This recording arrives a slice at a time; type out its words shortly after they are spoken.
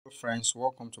Friends,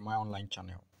 welcome to my online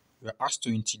channel. We are asked to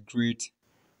integrate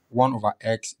 1 over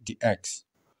x dx.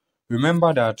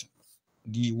 Remember that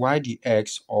the y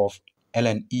dx of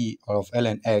ln e or of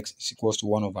ln x is equals to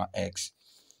 1 over x.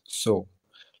 So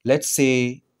let's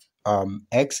say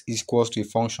x is equals to a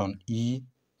function e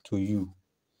to u.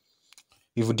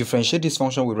 If we differentiate this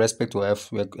function with respect to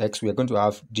x, we are going to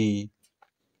have the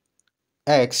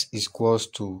x is equals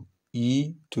to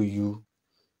e to u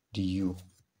du.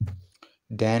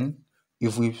 Then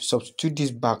if we substitute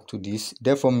this back to this,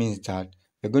 therefore means that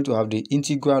we're going to have the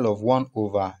integral of 1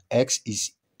 over x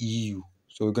is eu.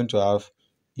 So we're going to have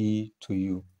e to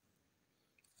u.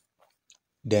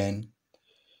 Then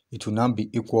it will now be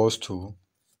equals to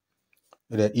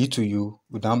the e to u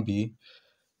will now be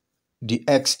the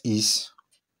x is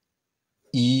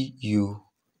eu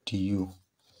du.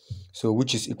 So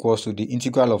which is equals to the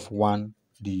integral of 1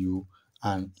 du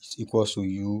and it's equals to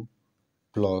u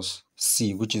plus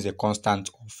c, which is a constant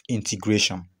of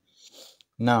integration.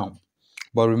 Now,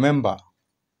 but remember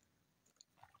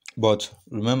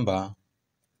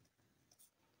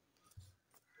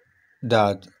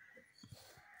that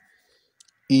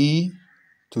e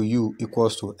to u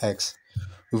equals to x.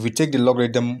 If we take the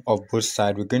logarithm of both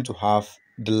sides, we're going to have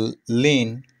the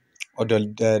lane or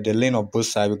the lane of both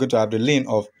sides. We're going to have the lane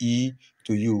of e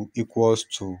to u equals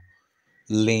to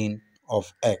lane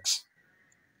of x.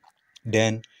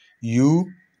 Then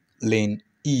u lane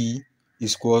e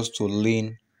is equals to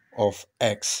lane of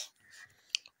x.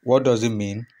 What does it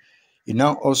mean? You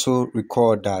now also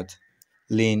record that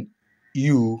lane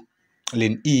e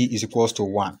is equals to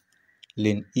 1.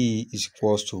 Lane e is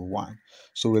equals to 1.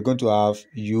 So we're going to have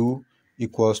u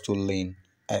equals to lane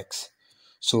x.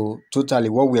 So totally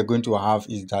what we are going to have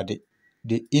is that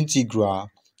the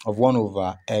integral of 1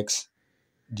 over x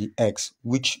dx,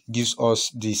 which gives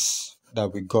us this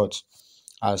that we got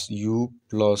as u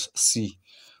plus c,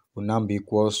 will now be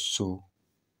equals to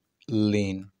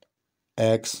lane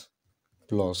x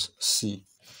plus c.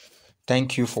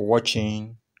 Thank you for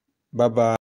watching. Bye bye.